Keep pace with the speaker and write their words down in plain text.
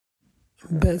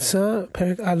Betza,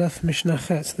 Perik Aleph, Mishnah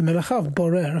Chet. The melacha of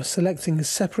borer, selecting, is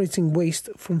separating waste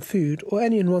from food or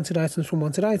any unwanted items from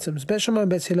wanted items. Bet Shammai and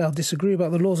Bet Hillel disagree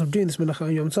about the laws of doing this melacha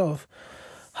on Yom Tov.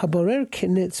 Haborer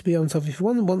kinit b'Yom Tov. If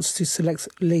one wants to select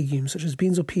legumes such as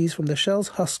beans or peas from their shells,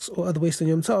 husks, or other waste on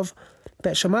Yom Tov,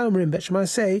 Bet Shammai Omrim, Bet Shammai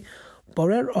say,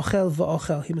 borer ochel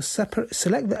va'ochel. He must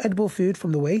select the edible food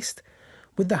from the waste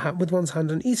with one's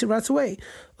hand and eat it right away.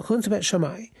 According to Bet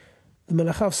Shammai, the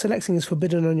melacha of selecting is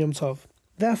forbidden on Yom Tov.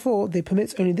 Therefore, they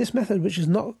permit only this method, which is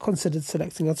not considered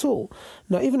selecting at all.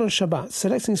 Now, even on Shabbat,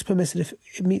 selecting is permitted if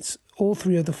it meets all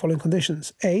three of the following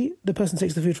conditions. A, the person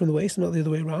takes the food from the waste, not the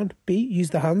other way around. B, use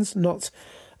the hands, not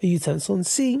a utensil. And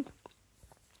C,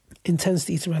 intends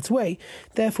to eat it right away.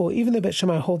 Therefore, even though Bet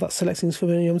Shammai hold that selecting is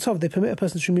forbidden on Yom Tov, they permit a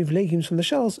person to remove legumes from the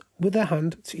shells with their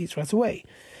hand to eat right away.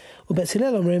 But Bet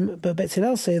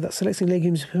Hillel say that selecting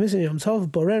legumes is permitted on Yom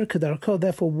Tov, borer kedarko,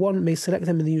 therefore one may select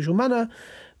them in the usual manner,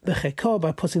 becheko,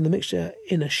 by putting the mixture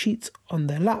in a sheet on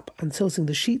their lap and tilting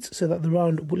the sheet so that the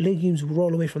round legumes will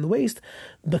roll away from the waste,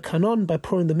 bekanon, by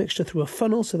pouring the mixture through a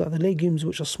funnel so that the legumes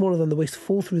which are smaller than the waste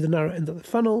fall through the narrow end of the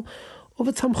funnel, or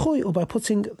v'tamchoy, or by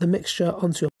putting the mixture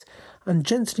onto it and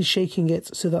gently shaking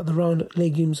it so that the round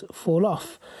legumes fall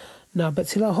off. Now,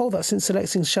 Bet Hillel hold that since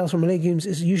selecting shells from legumes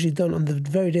is usually done on the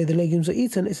very day the legumes are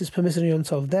eaten, it is permitted on Yom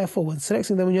Tov. Therefore, when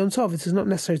selecting them on Yom Tov, it is not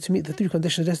necessary to meet the three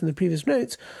conditions listed in the previous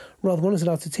notes. Rather, one is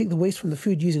allowed to take the waste from the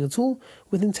food using a tool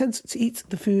with intent to eat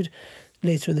the food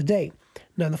later in the day.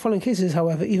 Now, in the following cases,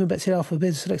 however, even Bet Hillel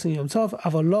forbids selecting Yom Tov,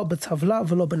 avalo b'tavla,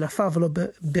 v'lo b'nafa, v'lo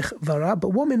b'chvara, but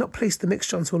one may not place the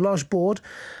mixture onto a large board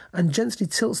and gently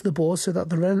tilts the board so that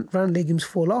the round legumes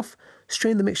fall off,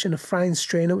 strain the mixture in a fine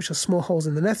strainer which has small holes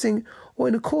in the netting, or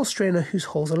in a coarse strainer whose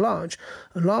holes are large.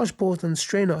 A large board and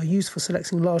strainer are used for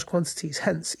selecting large quantities.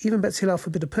 Hence, even Bet Hillel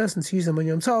forbid a person to use them on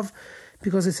Yom Tov,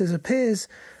 because it appears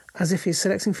as if he is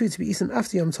selecting food to be eaten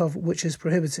after Yom Tov, which is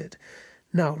prohibited.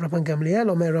 Now, Rabban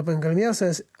Gamliel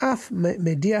says, Af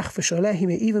mediach v'sholeh, he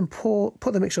may even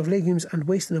put the mixture of legumes and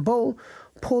waste in a bowl,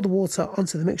 pour the water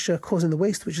onto the mixture, causing the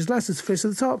waste, which is lighter, to float to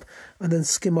the top, and then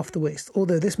skim off the waste.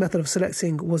 Although this method of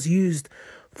selecting was used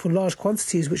for large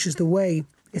quantities, which is the way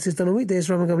it is done on weekdays,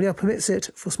 Rabban Gamliel permits it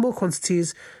for small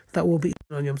quantities that will be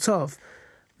eaten on Yom Tov.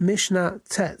 Mishnah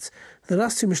Tet. The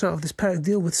last two Mishnah of this parak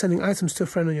deal with sending items to a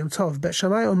friend on Yom Tov. Bet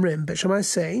Shammai Omrim, Bet Shammai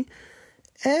say,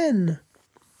 En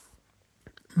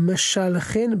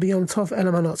Meshalchin b'Yom Tov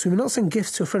elamanot. We may not send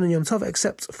gifts to a friend on Yom Tov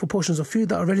except for portions of food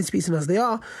that are ready to be eaten as they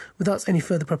are, without any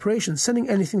further preparation. Sending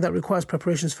anything that requires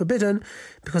preparation is forbidden,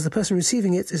 because the person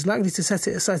receiving it is likely to set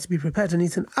it aside to be prepared and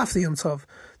eaten after Yom Tov.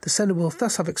 The sender will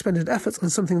thus have expended efforts on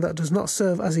something that does not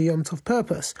serve as a Yom Tov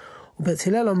purpose. Bet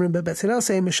Hillel Omrim, Bet Hillel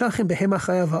say, Meshachim behema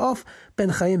chaya va'of, ben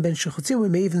chayim ben shechutzim. We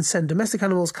may even send domestic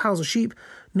animals, cows or sheep,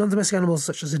 non-domestic animals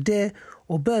such as a deer,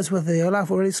 or birds, whether they are alive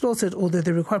or already slaughtered, although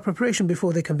they require preparation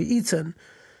before they can be eaten.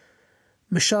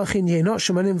 Meshalchin yenot,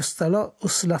 shemanim v'stalot,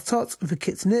 uslatot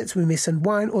v'kitnit. We may send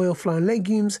wine, oil, flour, and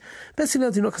legumes. Bet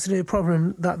Hillel do not consider it a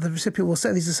problem that the recipient will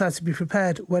set these aside to be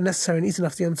prepared when necessary and eaten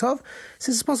after Yom Tov.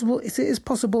 Since it is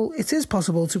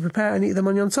possible to prepare and eat them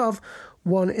on Yom Tov,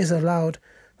 one is allowed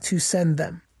to send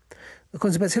them.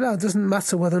 According to Bet Hillel, it doesn't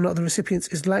matter whether or not the recipient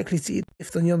is likely to eat the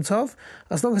gift on Yom Tov.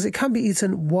 As long as it can be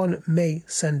eaten, one may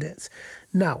send it.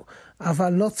 Now, however,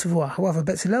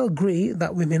 Bet Hillel agree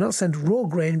that we may not send raw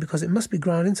grain because it must be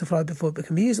ground into flour before it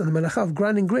can be used, and the melacha of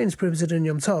grinding grain is prohibited in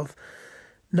Yom Tov.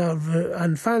 Now,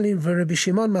 and finally, Rabbi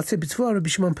Shimon Rabbi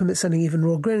Shimon permits sending even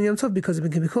raw grain in Yom Tov because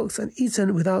it can be cooked and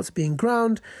eaten without being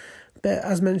ground. But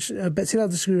as mentioned, Bet Hillel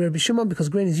disagrees with Rabbi Shimon because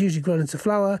grain is usually ground into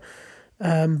flour.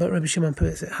 But Rabbi Shimon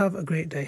permits it. Have a great day.